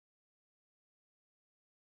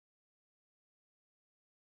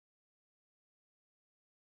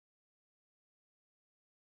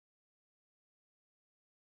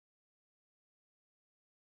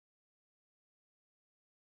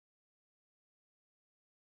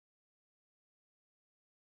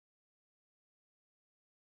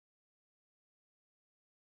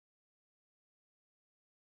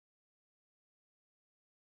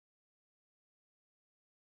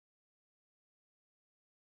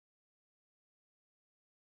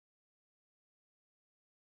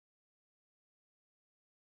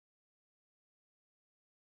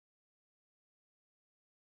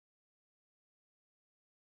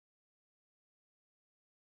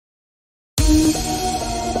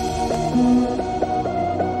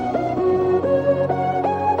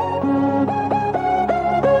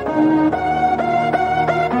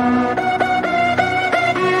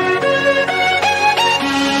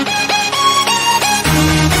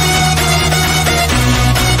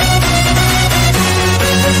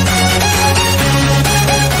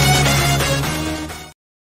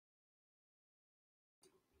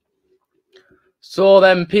So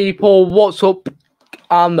then, people, what's up?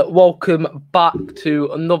 And welcome back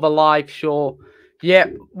to another live show.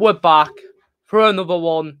 Yep, we're back for another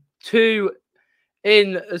one. Two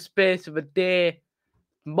in a space of a day.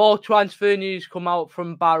 More transfer news come out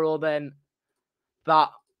from Barrow then that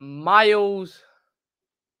Myles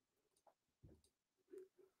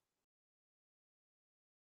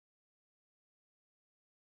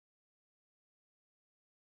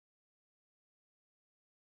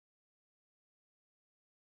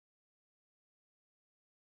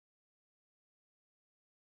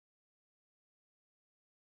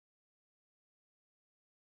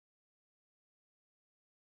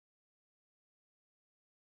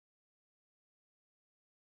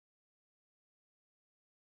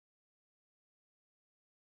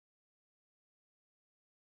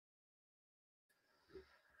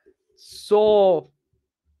So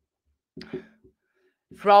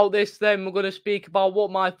throughout this then we're going to speak about what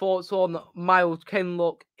my thoughts on Myles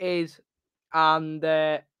Kenlock is and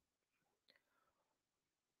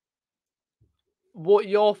what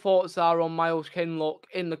your thoughts are on Myles Kenlock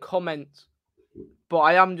in the comments. But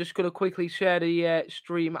I am just going to quickly share the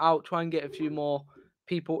stream out, try and get a few more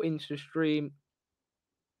people into the stream.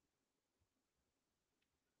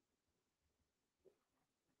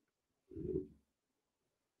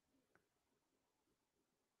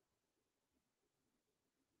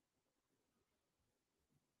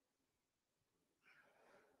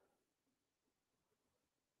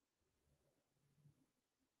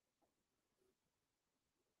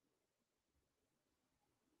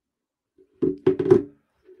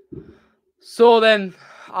 So then,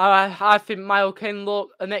 I think Myles Kenlock,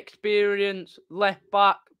 an experienced left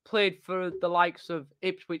back, played for the likes of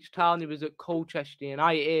Ipswich Town. He was at Colchester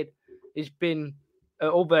United. He's been at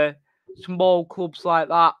other small clubs like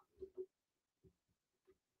that.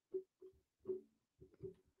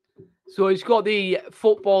 So he's got the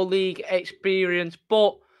Football League experience.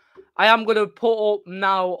 But I am going to put up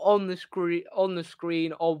now on the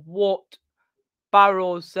screen of what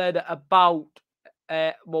Barrow said about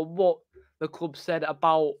what the club said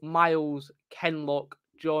about Myles Kenlock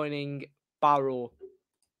joining Barrow.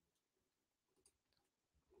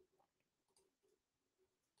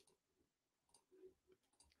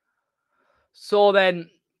 So then,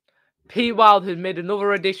 Pete Wild has made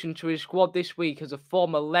another addition to his squad this week as a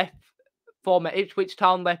former Ipswich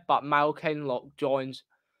Town left back. Myles Kenlock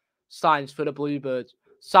signs for the Bluebirds.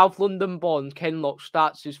 South London born Kenlock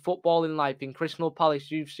starts his footballing life in Crystal Palace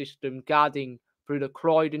youth system, guarding through the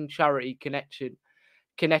Croydon charity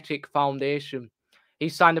Kinetic Foundation. He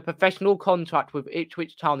signed a professional contract with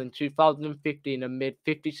Ipswich Town in 2015 and made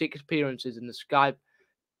 56 appearances in the Sky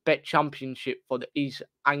Bet Championship for the East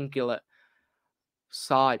Anglia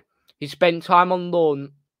side. He spent time on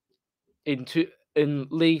loan in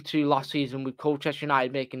League Two last season with Colchester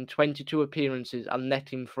United, making 22 appearances and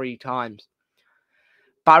netting 3 times.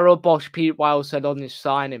 Barrow boss Pete Wild said on his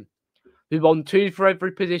signing, "We won 2 for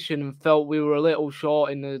every position and felt we were a little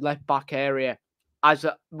short in the left back area." I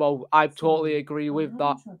totally agree with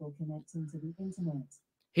that.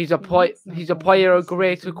 He's a player of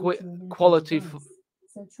greater quality.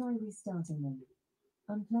 So try restarting them.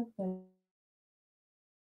 Unplug both.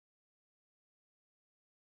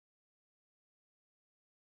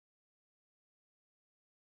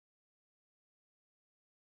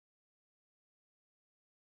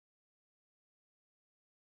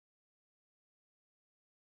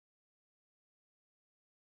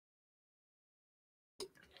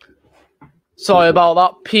 Sorry about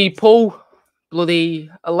that, people.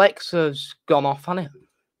 Bloody Alexa's gone off, hasn't it?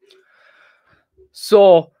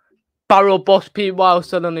 So, Barrow boss Pete Wild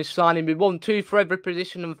said on his signing, "We won 2 for every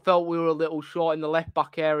position and felt we were a little short in the left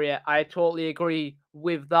back area." I totally agree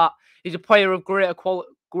with that. He's a player of great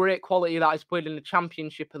quality that has played in the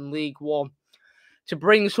Championship and League One. To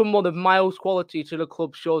bring someone of Myles' quality to the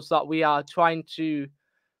club shows that we are trying to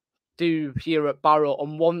do here at Barrow,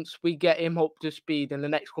 and once we get him up to speed in the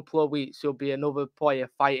next couple of weeks, he'll be another player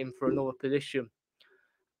fighting for another position.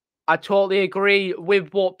 I totally agree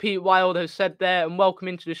with what Pete Wild has said there, and welcome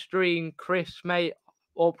into the stream, Chris, mate.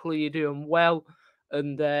 Hopefully you're doing well.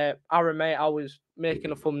 And Aaron, mate, I was making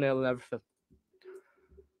a thumbnail and everything.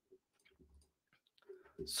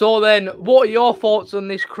 So then, what are your thoughts on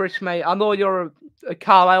this, Chris, mate? I know you're a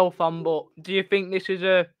Carlisle fan, but do you think this is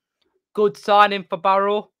a good signing for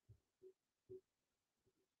Barrow?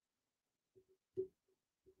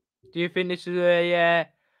 Do you think this is a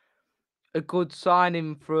good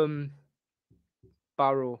signing from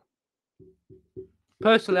Barrow?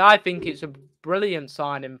 Personally, I think it's a brilliant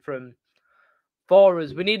signing for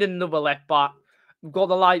us. We need another left back. We've got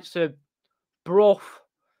the likes of Brough,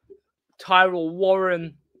 Tyrell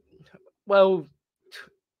Warren. Well,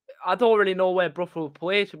 I don't really know where Brough will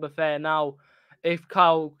play, to be fair, now, if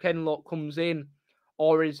Myles Kenlock comes in,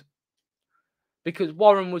 or is, because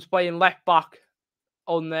Warren was playing left back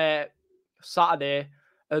on Saturday,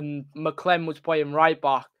 and McLean was playing right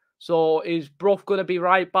back. So is Brough going to be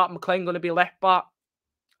right back, McLean going to be left back,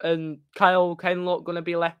 and Myles Kenlock going to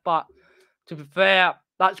be left back? To be fair,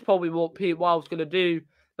 that's probably what Pete Wild's going to do.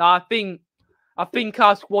 Now, I think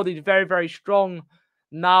our squad is very, very strong.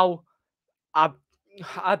 Now, I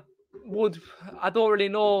don't really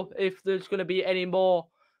know if there's going to be any more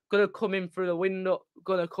going to come in through the window,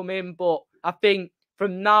 but I think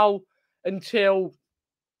from now until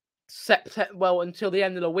September, until the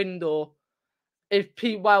end of the window, if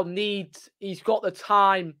Pete Wild he's got the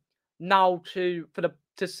time now to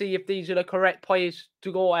see if these are the correct players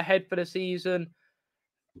to go ahead for the season.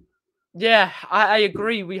 Yeah, I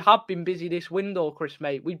agree. We have been busy this window, Chris,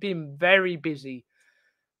 mate. We've been very busy.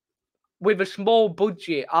 With a small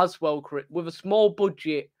budget as well, Chris. With a small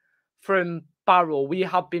budget from Barrow, we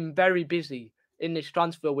have been very busy in this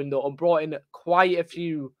transfer window and brought in quite a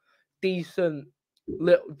few decent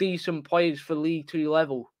players for League 2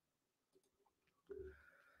 level.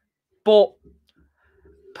 But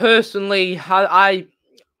personally, I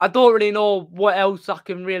don't really know what else I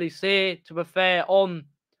can really say, to be fair, on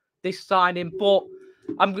this signing. But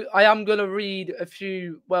I am going to read a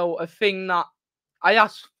thing that I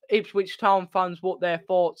asked Ipswich Town fans what their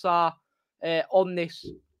thoughts are on this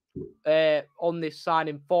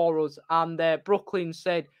signing for us, and Brooklyn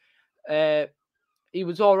said he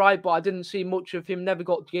was all right, but I didn't see much of him. Never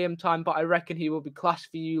got game time, but I reckon he will be class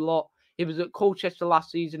for you lot. He was at Colchester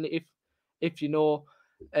last season, if you know.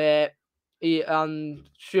 And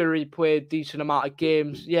sure, he played a decent amount of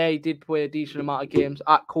games. Yeah, he did play a decent amount of games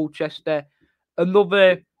at Colchester.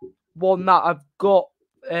 Another one that I've got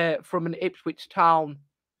from an Ipswich Town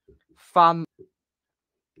fan.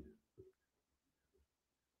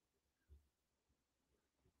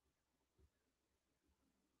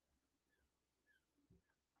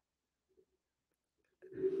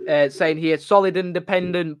 Saying here, solid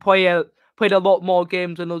independent player, played a lot more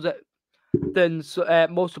games than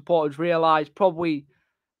most supporters realise. Probably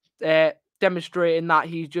demonstrating that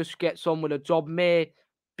he just gets on with a job. May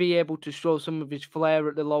be able to show some of his flair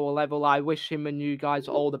at the lower level. I wish him and you guys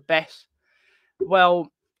all the best.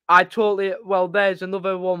 Well, there's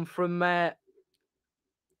another one from an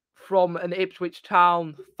Ipswich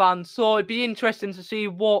Town fan. So it'd be interesting to see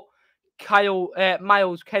what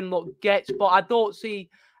Myles Kenlock gets, but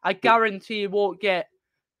I guarantee he won't get.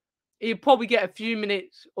 He'll probably get a few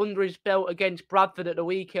minutes under his belt against Bradford at the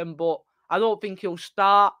weekend, but I don't think he'll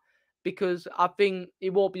start because I think he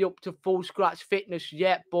won't be up to full scratch fitness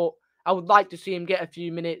yet. But I would like to see him get a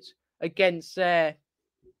few minutes against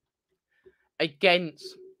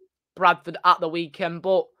Bradford at the weekend.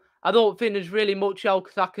 But I don't think there's really much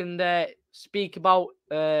else I can speak about.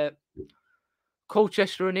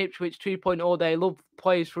 Colchester and Ipswich 2.0, they love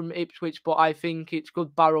players from Ipswich, but I think it's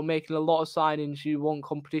good Barrow making a lot of signings. You want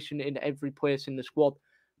competition in every place in the squad.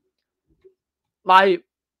 Like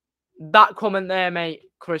that comment there, mate,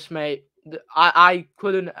 Chris, mate. I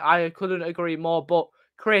couldn't agree more. But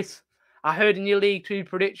Chris, I heard in your League 2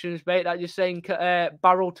 predictions, mate, that you're saying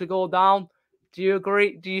Barrow to go down. Do you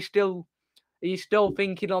agree? Are you still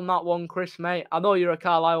thinking on that one, Chris, mate? I know you're a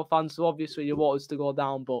Carlisle fan, so obviously you want us to go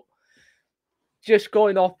down, but just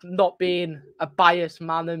going off not being a biased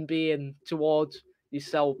man and being towards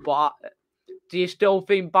yourself. But do you still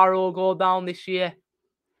think Barrow will go down this year?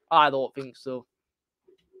 I don't think so.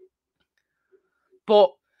 But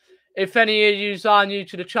if any of you are new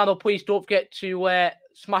to the channel, please don't forget to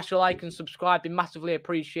smash a like and subscribe. It'd be massively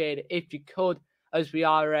appreciated if you could, as we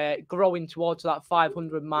are growing towards that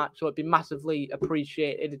 500 mark. So it'd be massively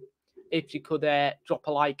appreciated if you could drop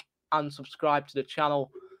a like and subscribe to the channel.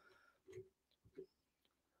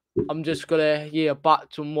 I'm just gonna hear back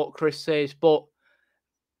to what Chris says, but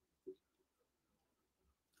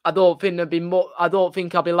I don't think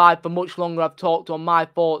I'll be live for much longer. I've talked on my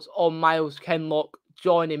thoughts on Myles Kenlock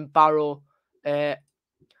joining Barrow. I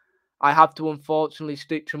have to unfortunately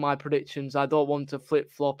stick to my predictions. I don't want to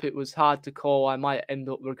flip flop. It was hard to call. I might end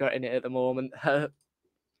up regretting it at the moment.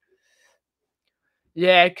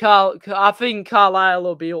 Yeah, I think Carlisle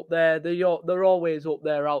will be up there. They're always up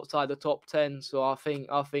there outside the top 10. So I think.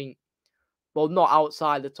 Well, not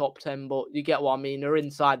outside the top 10, but you get what I mean. They're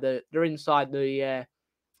inside the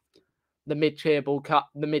mid-table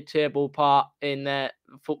part in the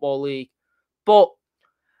Football League. But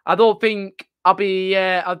I don't think I'll be.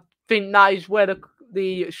 I think that is where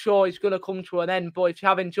the show is going to come to an end. But if you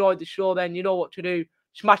have enjoyed the show, then you know what to do.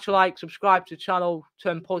 Smash a like, subscribe to the channel,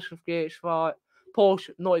 turn post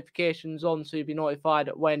notifications on so you'll be notified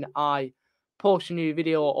when I post a new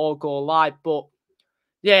video or go live. But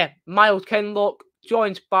yeah, Myles Kenlock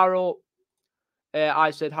joins Barrow.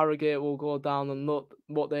 I said Harrogate will go down, and look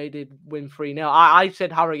what they did, win 3-0. I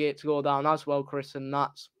said Harrogate to go down as well, Chris, and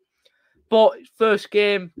that's. But first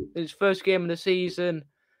game, his first game of the season.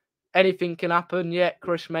 Anything can happen. Yeah,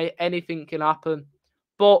 Chris, mate, anything can happen.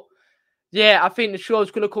 But yeah, I think the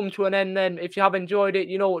show's going to come to an end then. If you have enjoyed it,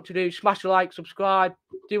 you know what to do. Smash a like, subscribe,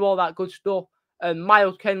 do all that good stuff. And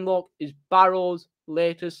Myles Kenlock is Barrow's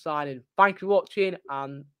latest signing. Thank you for watching,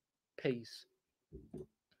 and peace.